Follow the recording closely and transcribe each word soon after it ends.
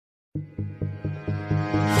Thanks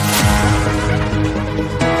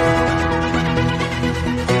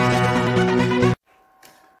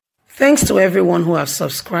to everyone who have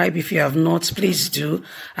subscribed. If you have not, please do.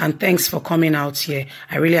 And thanks for coming out here.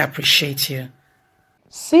 I really appreciate you.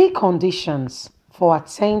 See conditions for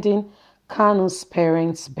attending Kanu's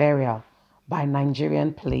parents' burial by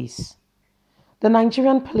Nigerian police. The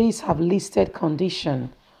Nigerian police have listed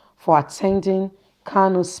conditions for attending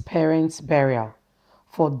Kanu's parents' burial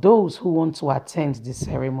for those who want to attend the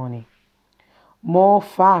ceremony. More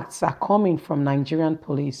facts are coming from Nigerian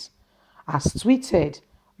police as tweeted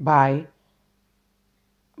by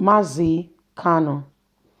Mazi Kanu.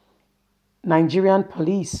 Nigerian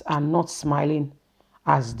police are not smiling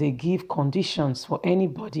as they give conditions for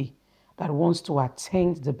anybody that wants to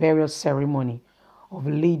attend the burial ceremony of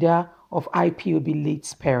leader of IPOB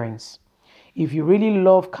late parents. If you really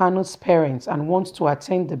love Kanu's parents and want to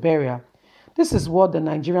attend the burial, this is what the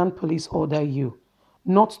Nigerian police order you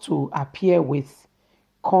not to appear with,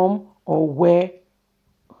 come or wear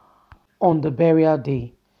on the burial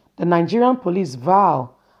day. The Nigerian police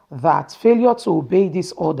vow that failure to obey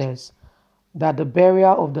these orders, that the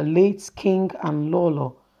burial of the late King and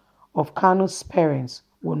Lolo of Kanu's parents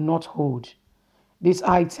will not hold. These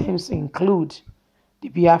items include the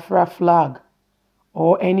Biafra flag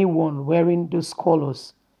or anyone wearing those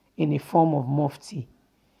colors in a form of mufti.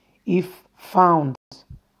 If found,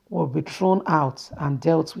 will be thrown out and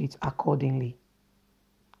dealt with accordingly.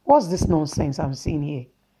 What's this nonsense I'm seeing here?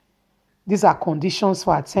 These are conditions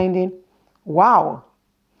for attending. Wow.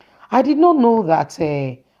 I did not know that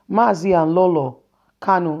Mazi and Lolo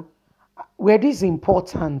Kanu were this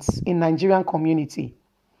important in Nigerian community.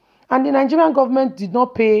 And the Nigerian government did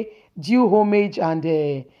not pay due homage and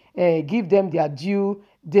give them their due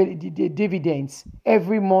dividends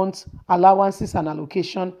every month, allowances and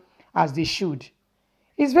allocation as they should.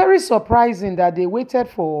 It's very surprising that they waited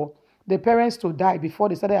for the parents to die before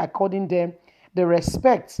they started according them the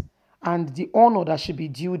respect and the honor that should be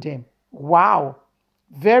due them. Wow.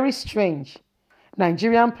 Very strange.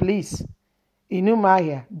 Nigerian police in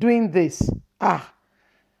Umahia doing this.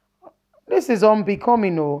 This is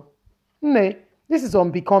unbecoming. Oh. No, this is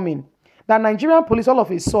unbecoming. The Nigerian police all of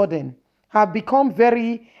a sudden have become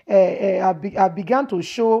very, have begun to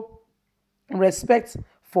show respect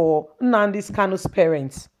for Nnamdi Kanu's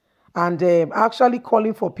parents and actually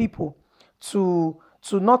calling for people to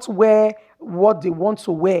not wear what they want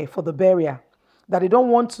to wear for the burial, that they don't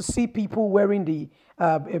want to see people wearing the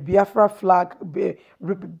Biafra flag,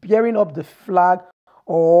 bearing up the flag,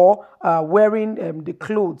 or wearing the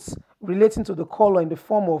clothes relating to the color in the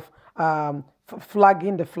form of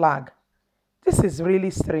flagging the flag. This is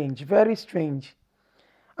really strange, very strange.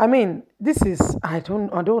 I mean, this is,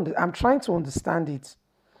 I'm trying to understand it,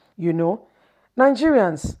 you know.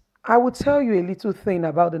 Nigerians, I will tell you a little thing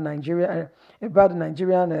about the Nigerian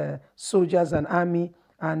soldiers and army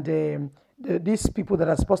and these people that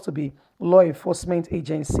are supposed to be law enforcement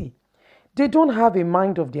agency. They don't have a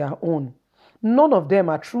mind of their own. None of them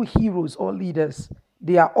are true heroes or leaders.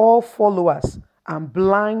 They are all followers and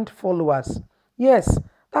blind followers. Yes,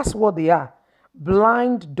 that's what they are.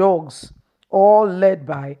 Blind dogs, all led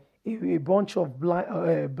by a bunch of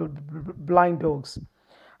blind dogs.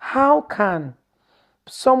 How can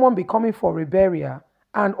someone be coming for a burial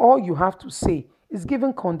and all you have to say is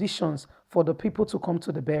giving conditions for the people to come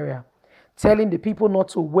to the burial, telling the people not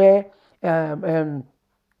to wear anything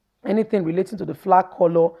relating to the flag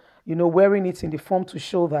color, you know, wearing it in the form to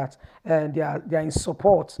show that they are in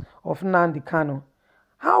support of Nnamdi Kanu.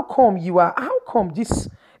 How come this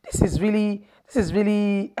is really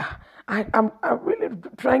I'm really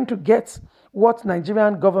trying to get what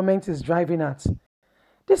Nigerian government is driving at.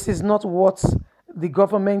 This is not what the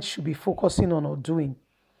government should be focusing on or doing.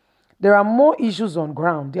 There are more issues on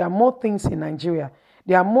ground. There are more things in Nigeria.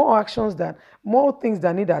 There are more more things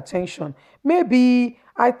that need attention. Maybe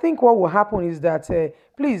I think what will happen is that,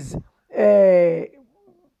 please, I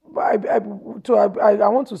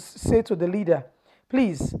want to say to the leader,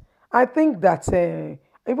 please, I think that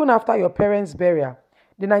even after your parents' burial,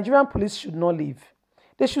 the Nigerian police should not leave.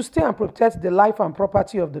 They should stay and protect the life and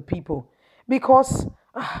property of the people. Because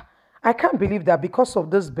I can't believe that because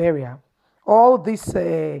of this burial, all these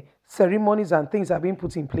ceremonies and things are being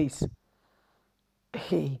put in place.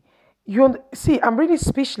 Hey, see, I'm really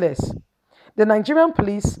speechless. The Nigerian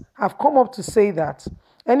police have come up to say that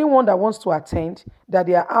anyone that wants to attend, that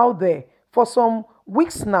they are out there for some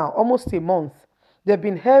weeks now, almost a month. There have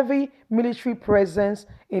been heavy military presence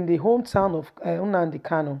in the hometown of Nnamdi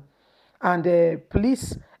Kanu. And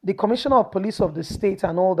the commissioner of police of the state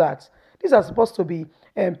and all that. These are supposed to be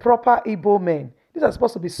proper Igbo men. These are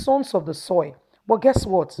supposed to be sons of the soil. But guess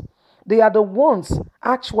what? They are the ones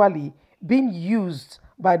actually being used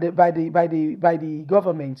by the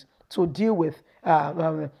government to deal with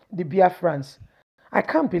the Biafrans. I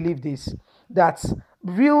can't believe this. That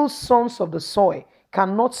real sons of the soil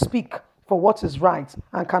cannot speak for what is right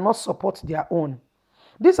and cannot support their own.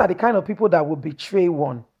 These are the kind of people that will betray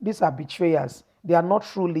one. These are betrayers. They are not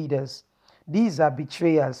true leaders. These are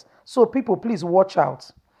betrayers. So people, please watch out.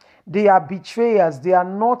 They are betrayers. They are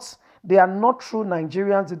not true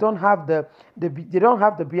Nigerians. They don't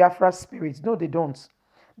have the Biafra spirit. No, they don't.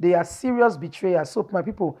 They are serious betrayers. So my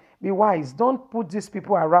people, be wise. Don't put these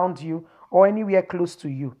people around you or anywhere close to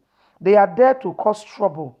you. They are there to cause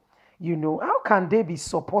trouble. How can they be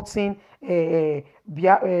supporting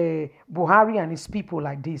Buhari and his people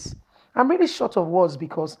like this? I'm really short of words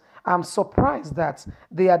because I'm surprised that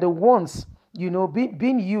they are the ones,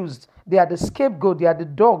 being used. They are the scapegoat. They are the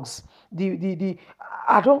dogs. The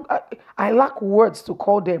I lack words to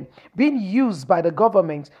call them, being used by the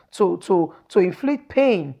government to inflict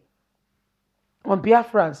pain on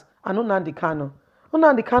Biafrans and Nnamdi Kanu.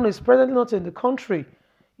 Nnamdi Kanu is presently not in the country.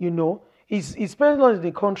 He's presently not in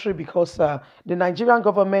the country because the Nigerian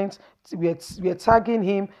government, we are tagging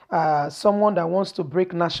him someone that wants to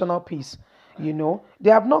break national peace. They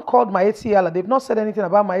have not called Maeti Allah. They've not said anything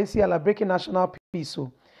about Maeti Allah breaking national peace.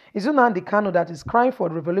 So it's Nnamdi Kanu that is crying for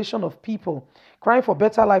the revelation of people, crying for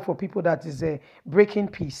better life for people that is breaking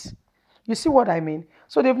peace. You see what I mean?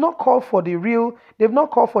 So they've not called for the real. They've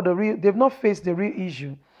not called for the real. They've not faced the real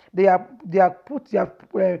issue. They are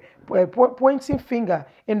pointing finger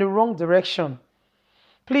in the wrong direction.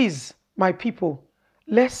 Please, my people,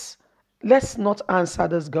 let's let's not answer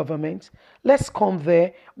this government. Let's come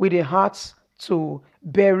there with a heart to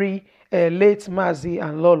bury late Mazi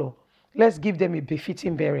and Lolo. Let's give them a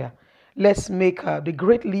befitting burial. Let's make the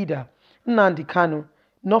great leader Nnamdi Kanu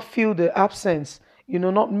not feel the absence.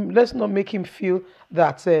 Let's not make him feel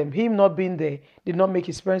that him not being there did not make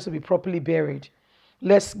his parents to be properly buried.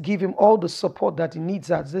 Let's give him all the support that he needs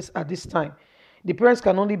at this time. The parents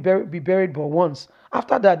can only be buried but once.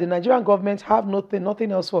 After that, the Nigerian government have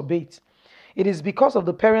nothing else for bait. It is because of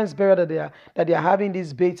the parents' burial that they are having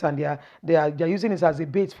this bait, and they are using it as a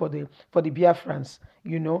bait for the Biafrans.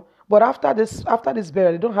 But after this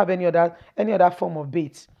burial, they don't have any other form of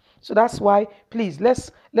bait. So that's why, please,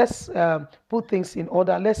 let's put things in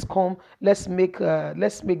order. Let's come. Let's make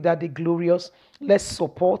that day glorious. Let's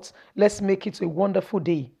support. Let's make it a wonderful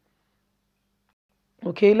day.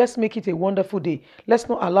 Okay, let's make it a wonderful day. Let's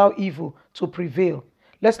not allow evil to prevail.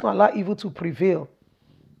 Let's not allow evil to prevail,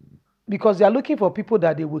 because they are looking for people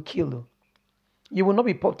that they will kill. You will not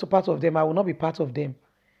be part of them. I will not be part of them.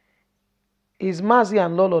 It's Mazi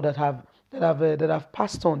and Lolo that have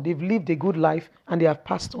passed on. They've lived a good life and they have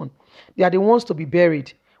passed on. They are the ones to be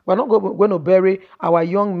buried. We're not going to bury our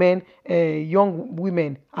young men, young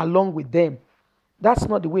women along with them. That's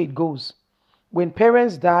not the way it goes. When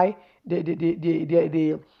parents die, their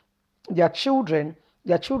children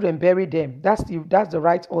bury them. That's the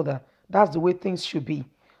right order. That's the way things should be.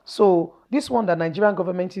 So this one that Nigerian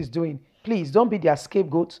government is doing, please don't be their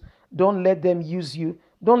scapegoat. Don't let them use you.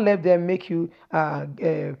 Don't let them make you.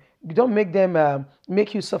 Don't make them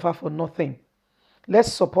make you suffer for nothing.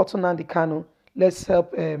 Let's support Nnamdi Kanu. Let's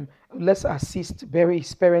help. Let's assist bury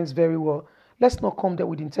his parents very well. Let's not come there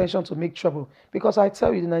with intention to make trouble, because I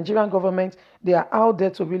tell you, the Nigerian government, they are out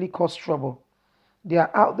there to really cause trouble. They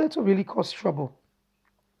are out there to really cause trouble.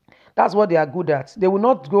 That's what they are good at. They will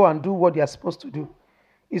not go and do what they are supposed to do.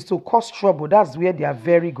 Is to cause trouble. That's where they are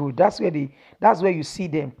very good. That's where you see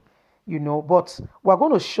them. But we're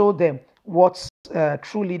going to show them what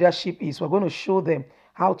true leadership is. We're going to show them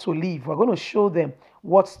how to live. We're going to show them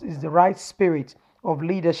what is the right spirit of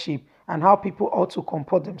leadership and how people ought to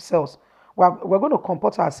comport themselves. We're going to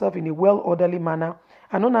comport ourselves in a well-orderly manner,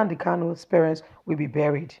 and Nnamdi Kanu's parents will be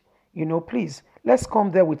buried. Please, let's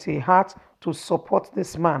come there with a heart to support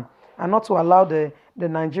this man, and not to allow the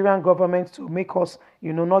Nigerian government to make us,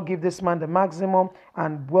 not give this man the maximum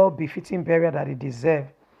and well-befitting burial that he deserves.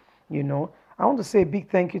 I want to say a big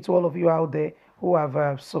thank you to all of you out there who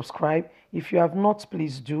have subscribed. If you have not,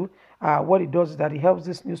 please do. What it does is that it helps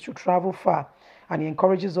this news to travel far, and it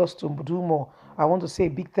encourages us to do more. I want to say a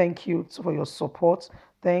big thank you for your support.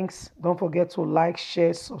 Thanks. Don't forget to like,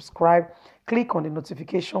 share, subscribe. Click on the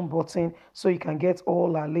notification button so you can get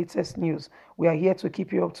all our latest news. We are here to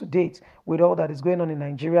keep you up to date with all that is going on in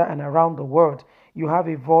Nigeria and around the world. You have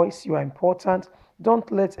a voice. You are important. Don't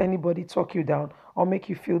let anybody talk you down or make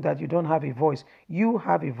you feel that you don't have a voice. You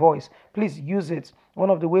have a voice. Please use it. One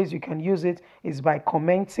of the ways you can use it is by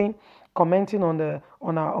commenting commenting on the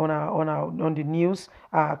on the news,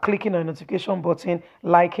 clicking on the notification button,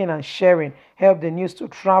 liking and sharing. Help the news to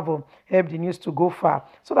travel, help the news to go far,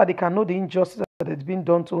 so that they can know the injustice that has been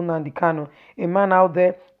done to Nnamdi Kanu, a man out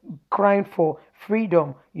there crying for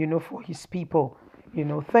freedom, for his people.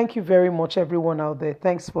 Thank you very much, everyone out there.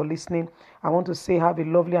 Thanks for listening. I want to say have a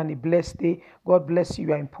lovely and a blessed day. God bless you.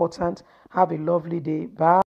 You are important. Have a lovely day. Bye.